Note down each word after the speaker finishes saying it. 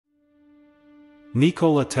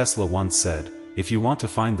Nikola Tesla once said, "If you want to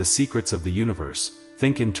find the secrets of the universe,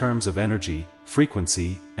 think in terms of energy,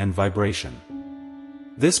 frequency, and vibration."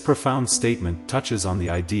 This profound statement touches on the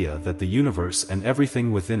idea that the universe and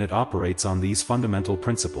everything within it operates on these fundamental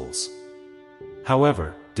principles.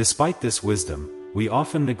 However, despite this wisdom, we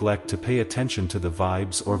often neglect to pay attention to the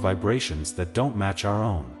vibes or vibrations that don't match our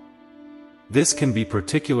own. This can be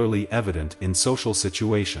particularly evident in social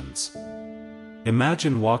situations.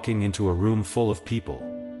 Imagine walking into a room full of people.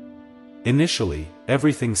 Initially,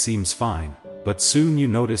 everything seems fine, but soon you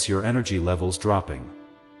notice your energy levels dropping.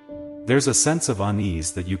 There's a sense of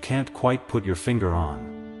unease that you can't quite put your finger on.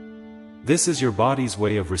 This is your body's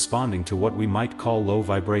way of responding to what we might call low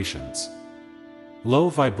vibrations. Low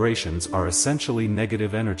vibrations are essentially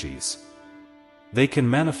negative energies. They can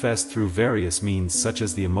manifest through various means such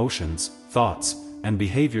as the emotions, thoughts, and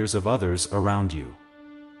behaviors of others around you.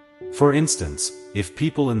 For instance, if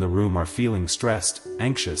people in the room are feeling stressed,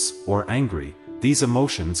 anxious, or angry, these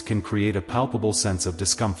emotions can create a palpable sense of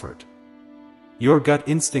discomfort. Your gut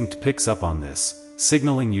instinct picks up on this,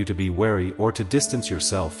 signaling you to be wary or to distance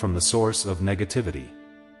yourself from the source of negativity.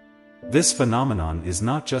 This phenomenon is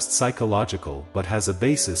not just psychological but has a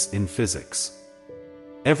basis in physics.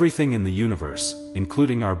 Everything in the universe,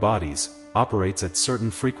 including our bodies, operates at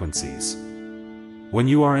certain frequencies. When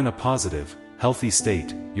you are in a positive, healthy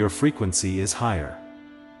state, your frequency is higher.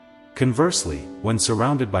 Conversely, when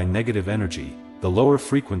surrounded by negative energy, the lower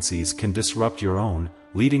frequencies can disrupt your own,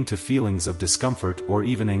 leading to feelings of discomfort or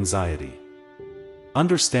even anxiety.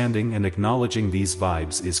 Understanding and acknowledging these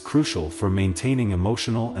vibes is crucial for maintaining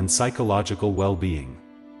emotional and psychological well-being.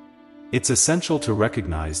 It's essential to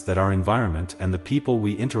recognize that our environment and the people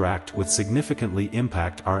we interact with significantly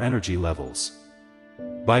impact our energy levels.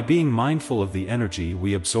 By being mindful of the energy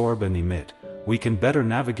we absorb and emit, we can better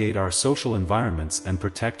navigate our social environments and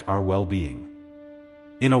protect our well-being.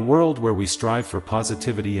 In a world where we strive for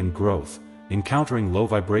positivity and growth, encountering low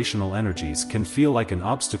vibrational energies can feel like an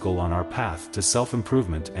obstacle on our path to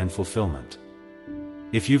self-improvement and fulfillment.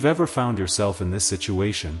 If you've ever found yourself in this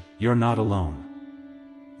situation, you're not alone.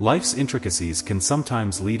 Life's intricacies can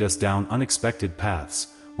sometimes lead us down unexpected paths,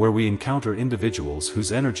 where we encounter individuals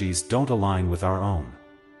whose energies don't align with our own.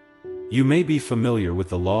 You may be familiar with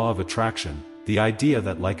the law of attraction, the idea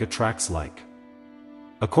that like attracts like.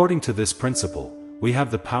 According to this principle, we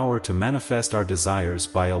have the power to manifest our desires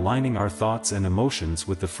by aligning our thoughts and emotions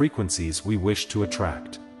with the frequencies we wish to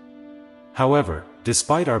attract. However,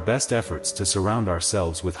 despite our best efforts to surround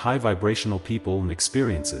ourselves with high vibrational people and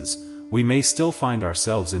experiences, we may still find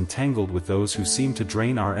ourselves entangled with those who seem to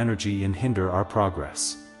drain our energy and hinder our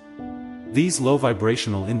progress. These low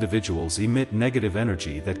vibrational individuals emit negative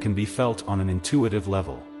energy that can be felt on an intuitive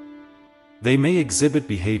level. They may exhibit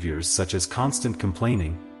behaviors such as constant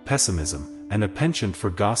complaining, pessimism, and a penchant for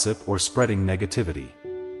gossip or spreading negativity.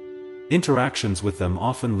 Interactions with them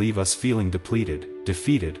often leave us feeling depleted,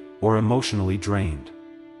 defeated, or emotionally drained.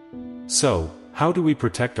 So, how do we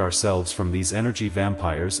protect ourselves from these energy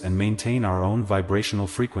vampires and maintain our own vibrational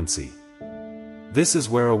frequency? This is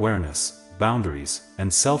where awareness, boundaries,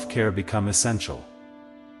 and self-care become essential.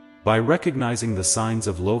 By recognizing the signs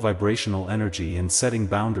of low vibrational energy and setting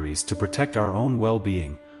boundaries to protect our own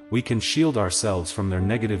well-being, we can shield ourselves from their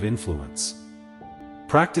negative influence.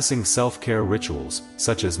 Practicing self-care rituals,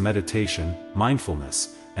 such as meditation,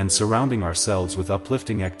 mindfulness, and surrounding ourselves with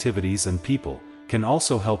uplifting activities and people, can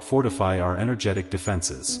also help fortify our energetic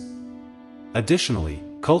defenses. Additionally,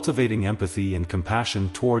 cultivating empathy and compassion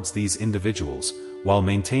towards these individuals, while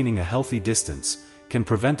maintaining a healthy distance, can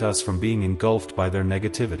prevent us from being engulfed by their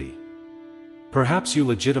negativity. Perhaps you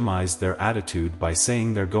legitimize their attitude by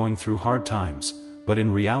saying they're going through hard times, but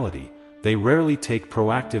in reality, they rarely take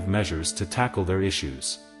proactive measures to tackle their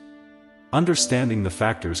issues. Understanding the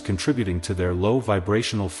factors contributing to their low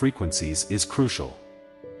vibrational frequencies is crucial.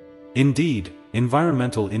 Indeed,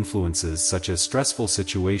 environmental influences such as stressful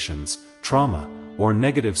situations, trauma, or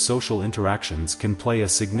negative social interactions can play a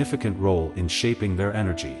significant role in shaping their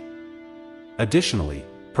energy. Additionally,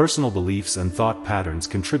 personal beliefs and thought patterns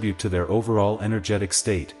contribute to their overall energetic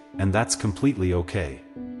state, and that's completely okay.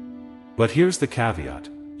 But here's the caveat: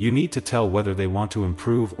 you need to tell whether they want to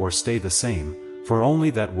improve or stay the same, for only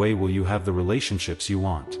that way will you have the relationships you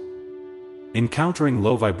want. Encountering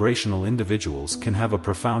low vibrational individuals can have a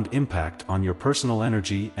profound impact on your personal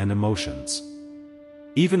energy and emotions.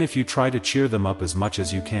 Even if you try to cheer them up as much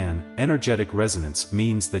as you can, energetic resonance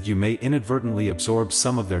means that you may inadvertently absorb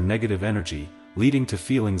some of their negative energy, leading to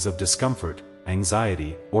feelings of discomfort,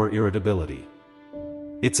 anxiety, or irritability.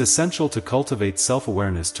 It's essential to cultivate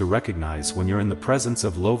self-awareness to recognize when you're in the presence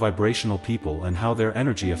of low vibrational people and how their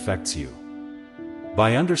energy affects you.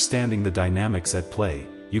 By understanding the dynamics at play,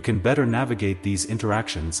 you can better navigate these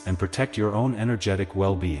interactions and protect your own energetic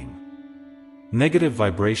well-being. Negative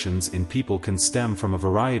vibrations in people can stem from a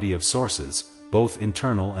variety of sources, both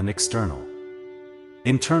internal and external.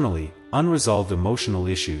 Internally, unresolved emotional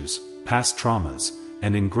issues, past traumas,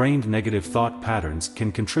 and ingrained negative thought patterns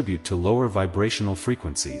can contribute to lower vibrational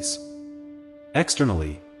frequencies.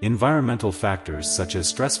 Externally, environmental factors such as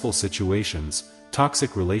stressful situations,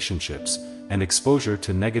 toxic relationships, and exposure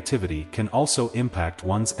to negativity can also impact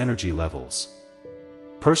one's energy levels.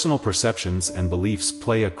 Personal perceptions and beliefs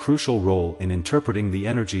play a crucial role in interpreting the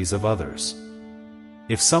energies of others.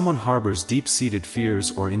 If someone harbors deep-seated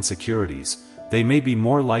fears or insecurities, they may be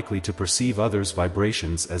more likely to perceive others'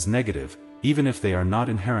 vibrations as negative, even if they are not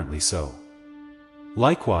inherently so.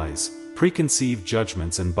 Likewise, preconceived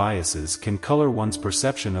judgments and biases can color one's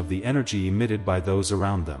perception of the energy emitted by those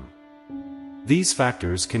around them. These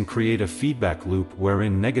factors can create a feedback loop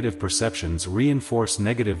wherein negative perceptions reinforce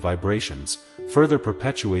negative vibrations, further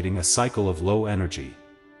perpetuating a cycle of low energy.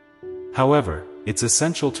 However, it's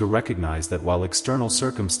essential to recognize that while external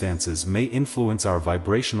circumstances may influence our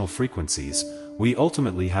vibrational frequencies, we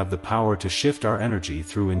ultimately have the power to shift our energy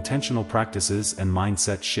through intentional practices and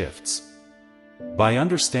mindset shifts. By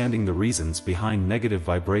understanding the reasons behind negative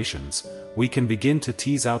vibrations, we can begin to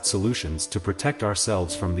tease out solutions to protect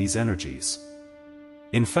ourselves from these energies.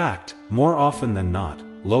 In fact, more often than not,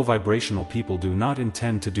 low vibrational people do not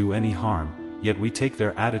intend to do any harm, yet we take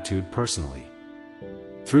their attitude personally.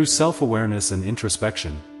 Through self-awareness and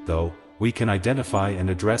introspection, though, we can identify and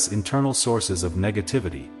address internal sources of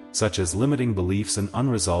negativity, such as limiting beliefs and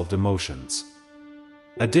unresolved emotions.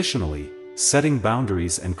 Additionally, setting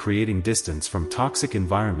boundaries and creating distance from toxic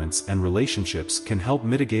environments and relationships can help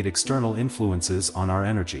mitigate external influences on our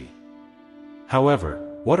energy. However,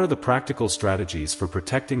 what are the practical strategies for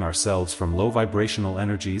protecting ourselves from low vibrational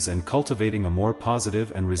energies and cultivating a more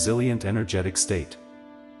positive and resilient energetic state?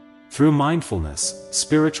 Through mindfulness,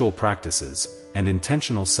 spiritual practices, and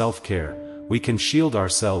intentional self-care, we can shield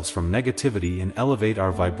ourselves from negativity and elevate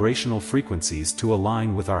our vibrational frequencies to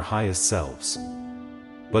align with our highest selves.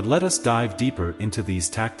 But let us dive deeper into these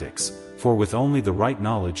tactics, for with only the right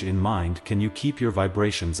knowledge in mind can you keep your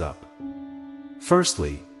vibrations up.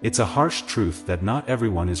 Firstly, it's a harsh truth that not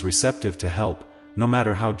everyone is receptive to help, no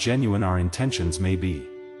matter how genuine our intentions may be.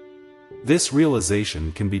 This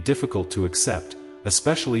realization can be difficult to accept,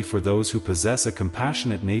 especially for those who possess a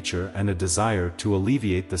compassionate nature and a desire to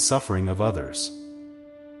alleviate the suffering of others.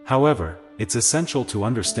 However, it's essential to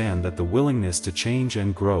understand that the willingness to change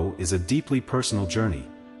and grow is a deeply personal journey,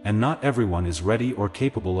 and not everyone is ready or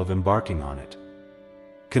capable of embarking on it.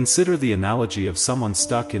 Consider the analogy of someone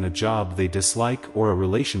stuck in a job they dislike or a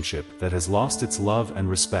relationship that has lost its love and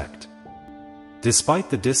respect. Despite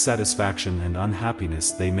the dissatisfaction and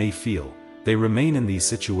unhappiness they may feel, they remain in these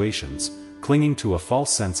situations, clinging to a false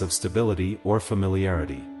sense of stability or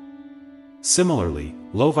familiarity. Similarly,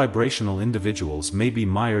 low vibrational individuals may be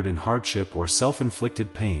mired in hardship or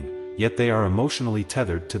self-inflicted pain, yet they are emotionally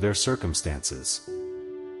tethered to their circumstances.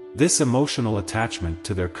 This emotional attachment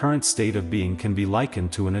to their current state of being can be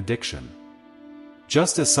likened to an addiction.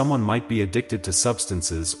 Just as someone might be addicted to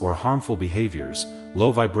substances or harmful behaviors,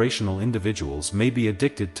 low vibrational individuals may be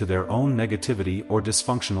addicted to their own negativity or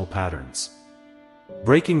dysfunctional patterns.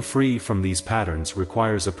 Breaking free from these patterns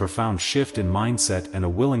requires a profound shift in mindset and a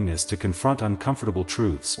willingness to confront uncomfortable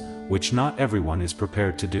truths, which not everyone is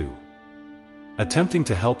prepared to do. Attempting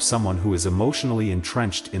to help someone who is emotionally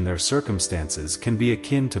entrenched in their circumstances can be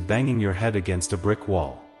akin to banging your head against a brick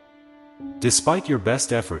wall. Despite your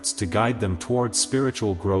best efforts to guide them towards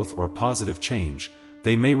spiritual growth or positive change,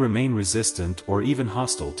 they may remain resistant or even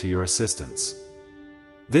hostile to your assistance.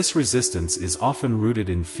 This resistance is often rooted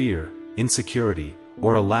in fear, insecurity,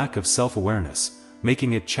 or a lack of self-awareness,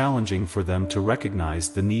 making it challenging for them to recognize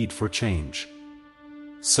the need for change.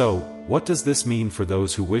 So, what does this mean for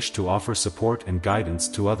those who wish to offer support and guidance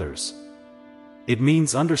to others? It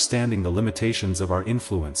means understanding the limitations of our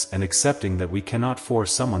influence and accepting that we cannot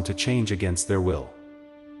force someone to change against their will.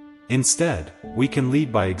 Instead, we can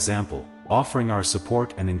lead by example, offering our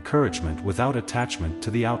support and encouragement without attachment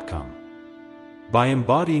to the outcome. By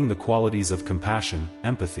embodying the qualities of compassion,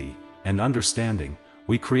 empathy, and understanding,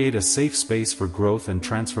 we create a safe space for growth and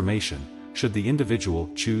transformation, should the individual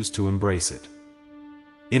choose to embrace it.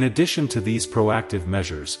 In addition to these proactive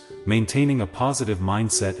measures, maintaining a positive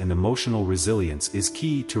mindset and emotional resilience is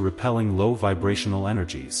key to repelling low vibrational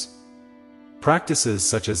energies. Practices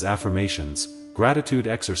such as affirmations, gratitude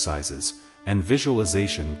exercises, and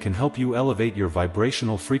visualization can help you elevate your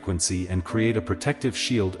vibrational frequency and create a protective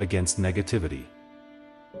shield against negativity.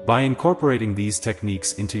 By incorporating these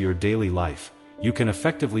techniques into your daily life, you can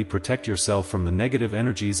effectively protect yourself from the negative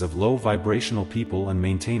energies of low vibrational people and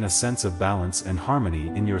maintain a sense of balance and harmony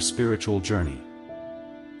in your spiritual journey.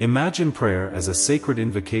 Imagine prayer as a sacred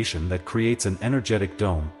invocation that creates an energetic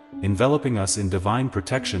dome, enveloping us in divine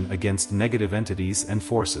protection against negative entities and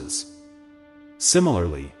forces.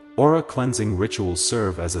 Similarly, aura cleansing rituals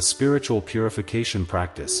serve as a spiritual purification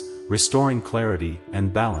practice, restoring clarity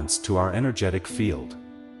and balance to our energetic field.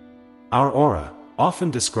 Our aura,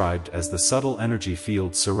 often described as the subtle energy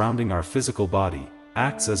field surrounding our physical body,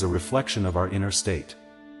 acts as a reflection of our inner state.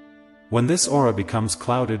 When this aura becomes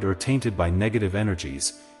clouded or tainted by negative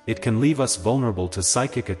energies, it can leave us vulnerable to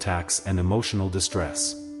psychic attacks and emotional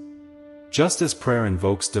distress. Just as prayer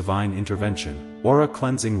invokes divine intervention, aura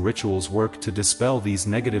cleansing rituals work to dispel these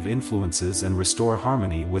negative influences and restore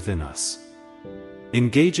harmony within us.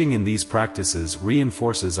 Engaging in these practices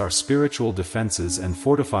reinforces our spiritual defenses and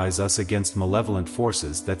fortifies us against malevolent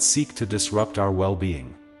forces that seek to disrupt our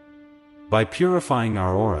well-being. By purifying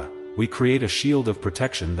our aura, we create a shield of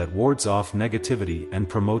protection that wards off negativity and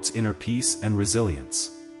promotes inner peace and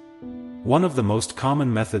resilience. One of the most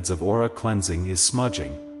common methods of aura cleansing is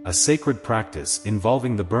smudging, a sacred practice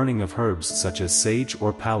involving the burning of herbs such as sage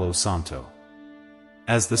or palo santo.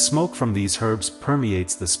 As the smoke from these herbs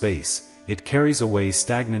permeates the space, it carries away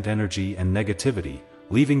stagnant energy and negativity,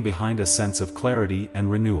 leaving behind a sense of clarity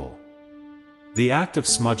and renewal. The act of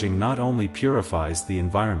smudging not only purifies the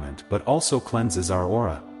environment but also cleanses our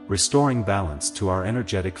aura, restoring balance to our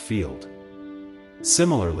energetic field.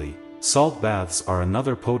 Similarly, salt baths are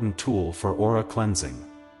another potent tool for aura cleansing.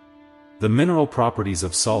 The mineral properties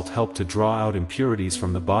of salt help to draw out impurities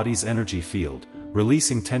from the body's energy field,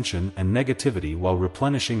 releasing tension and negativity while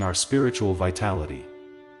replenishing our spiritual vitality.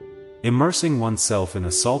 Immersing oneself in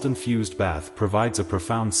a salt-infused bath provides a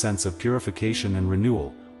profound sense of purification and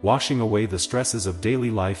renewal, washing away the stresses of daily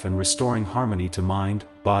life and restoring harmony to mind,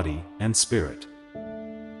 body, and spirit.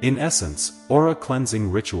 In essence, aura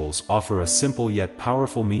cleansing rituals offer a simple yet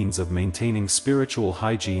powerful means of maintaining spiritual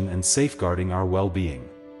hygiene and safeguarding our well-being.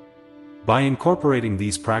 By incorporating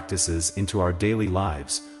these practices into our daily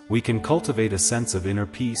lives, we can cultivate a sense of inner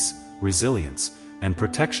peace, resilience, and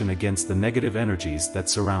protection against the negative energies that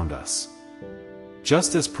surround us.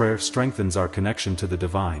 Just as prayer strengthens our connection to the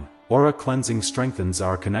divine, aura cleansing strengthens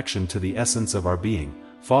our connection to the essence of our being,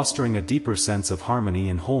 fostering a deeper sense of harmony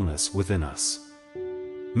and wholeness within us.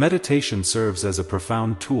 Meditation serves as a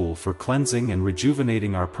profound tool for cleansing and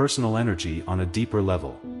rejuvenating our personal energy on a deeper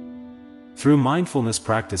level. Through mindfulness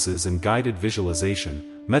practices and guided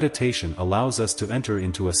visualization, meditation allows us to enter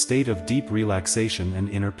into a state of deep relaxation and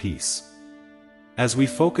inner peace. As we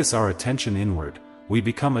focus our attention inward, we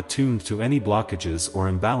become attuned to any blockages or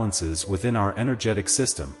imbalances within our energetic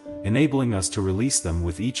system, enabling us to release them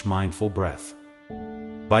with each mindful breath.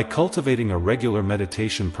 By cultivating a regular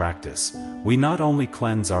meditation practice, we not only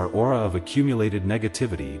cleanse our aura of accumulated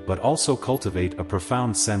negativity but also cultivate a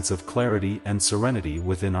profound sense of clarity and serenity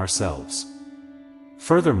within ourselves.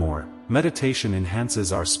 Furthermore, meditation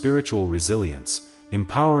enhances our spiritual resilience,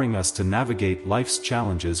 empowering us to navigate life's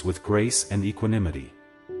challenges with grace and equanimity.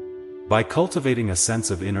 By cultivating a sense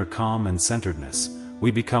of inner calm and centeredness, we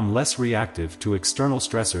become less reactive to external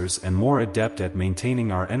stressors and more adept at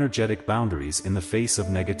maintaining our energetic boundaries in the face of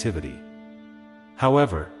negativity.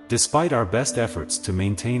 However, despite our best efforts to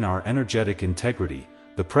maintain our energetic integrity,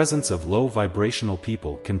 the presence of low vibrational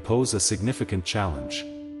people can pose a significant challenge.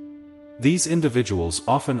 These individuals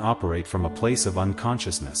often operate from a place of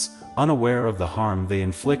unconsciousness, unaware of the harm they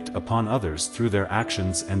inflict upon others through their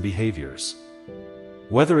actions and behaviors.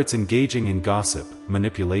 Whether it's engaging in gossip,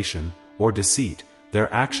 manipulation, or deceit,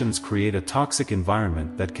 their actions create a toxic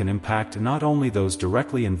environment that can impact not only those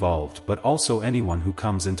directly involved but also anyone who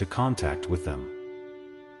comes into contact with them.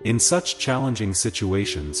 In such challenging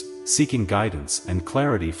situations, seeking guidance and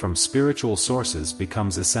clarity from spiritual sources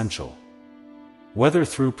becomes essential. Whether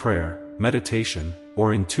through prayer, meditation,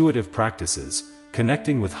 or intuitive practices,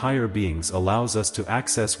 connecting with higher beings allows us to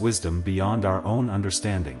access wisdom beyond our own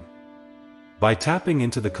understanding. By tapping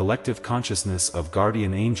into the collective consciousness of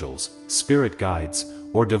guardian angels, spirit guides,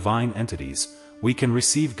 or divine entities, we can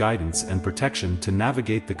receive guidance and protection to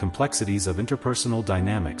navigate the complexities of interpersonal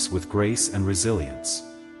dynamics with grace and resilience.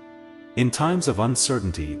 In times of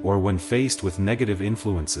uncertainty or when faced with negative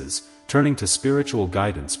influences, turning to spiritual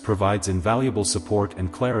guidance provides invaluable support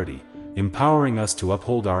and clarity, empowering us to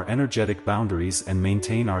uphold our energetic boundaries and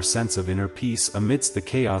maintain our sense of inner peace amidst the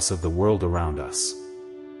chaos of the world around us.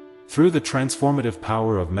 Through the transformative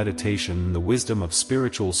power of meditation and the wisdom of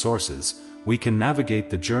spiritual sources, we can navigate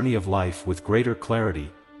the journey of life with greater clarity,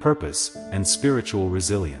 purpose, and spiritual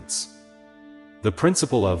resilience. The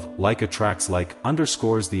principle of like attracts like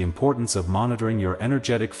underscores the importance of monitoring your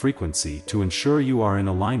energetic frequency to ensure you are in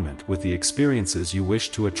alignment with the experiences you wish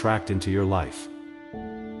to attract into your life.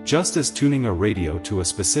 Just as tuning a radio to a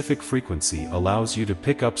specific frequency allows you to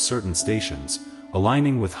pick up certain stations,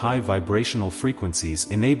 aligning with high vibrational frequencies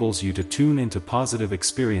enables you to tune into positive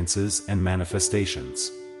experiences and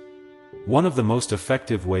manifestations. One of the most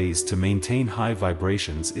effective ways to maintain high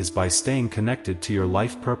vibrations is by staying connected to your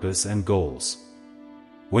life purpose and goals.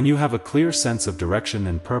 When you have a clear sense of direction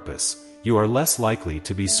and purpose, you are less likely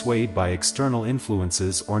to be swayed by external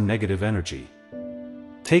influences or negative energy.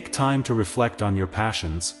 Take time to reflect on your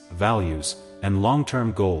passions, values, and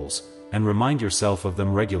long-term goals, and remind yourself of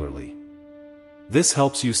them regularly. This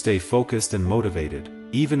helps you stay focused and motivated,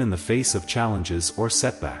 even in the face of challenges or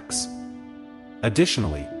setbacks.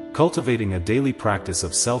 Additionally, cultivating a daily practice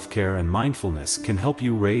of self-care and mindfulness can help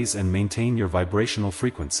you raise and maintain your vibrational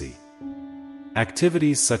frequency.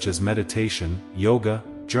 Activities such as meditation, yoga,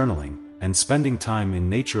 journaling, and spending time in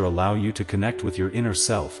nature allow you to connect with your inner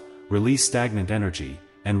self, release stagnant energy,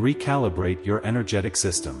 and recalibrate your energetic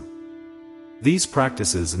system. These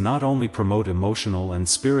practices not only promote emotional and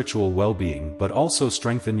spiritual well-being but also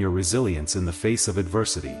strengthen your resilience in the face of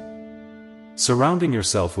adversity. Surrounding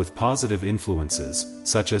yourself with positive influences,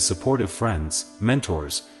 such as supportive friends,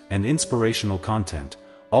 mentors, and inspirational content,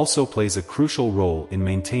 also plays a crucial role in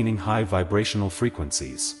maintaining high vibrational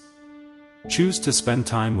frequencies. Choose to spend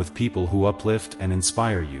time with people who uplift and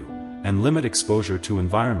inspire you, and limit exposure to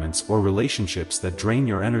environments or relationships that drain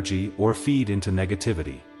your energy or feed into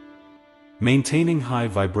negativity. Maintaining high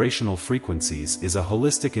vibrational frequencies is a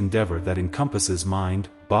holistic endeavor that encompasses mind,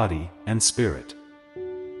 body, and spirit.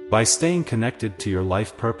 By staying connected to your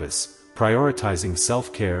life purpose, prioritizing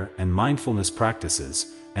self-care and mindfulness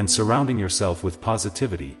practices, and surrounding yourself with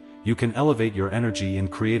positivity, you can elevate your energy and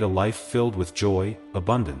create a life filled with joy,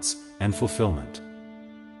 abundance, and fulfillment.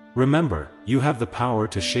 Remember, you have the power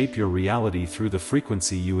to shape your reality through the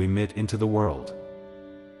frequency you emit into the world.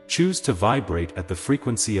 Choose to vibrate at the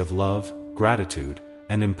frequency of love, gratitude,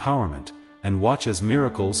 and empowerment, and watch as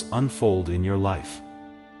miracles unfold in your life.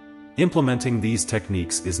 Implementing these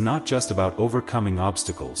techniques is not just about overcoming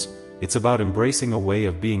obstacles, it's about embracing a way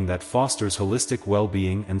of being that fosters holistic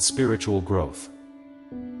well-being and spiritual growth.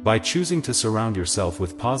 By choosing to surround yourself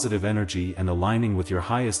with positive energy and aligning with your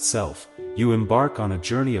highest self, you embark on a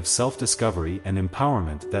journey of self-discovery and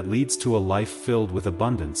empowerment that leads to a life filled with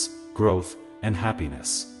abundance, growth, and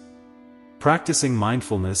happiness. Practicing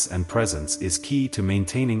mindfulness and presence is key to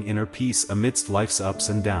maintaining inner peace amidst life's ups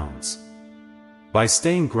and downs. By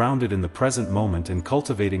staying grounded in the present moment and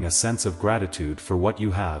cultivating a sense of gratitude for what you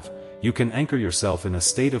have, you can anchor yourself in a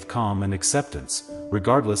state of calm and acceptance,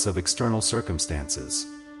 regardless of external circumstances.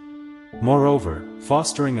 Moreover,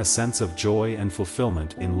 fostering a sense of joy and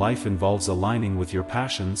fulfillment in life involves aligning with your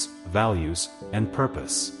passions, values, and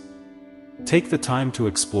purpose. Take the time to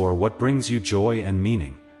explore what brings you joy and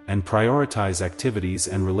meaning, and prioritize activities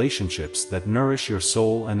and relationships that nourish your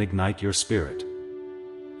soul and ignite your spirit.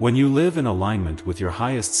 When you live in alignment with your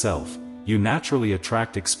highest self, you naturally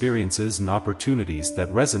attract experiences and opportunities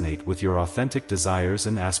that resonate with your authentic desires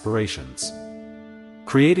and aspirations.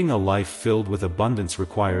 Creating a life filled with abundance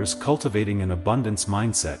requires cultivating an abundance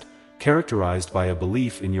mindset, characterized by a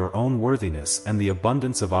belief in your own worthiness and the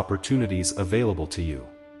abundance of opportunities available to you.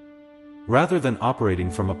 Rather than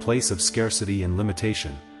operating from a place of scarcity and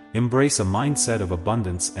limitation, embrace a mindset of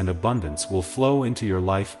abundance, and abundance will flow into your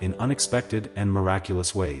life in unexpected and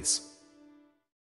miraculous ways.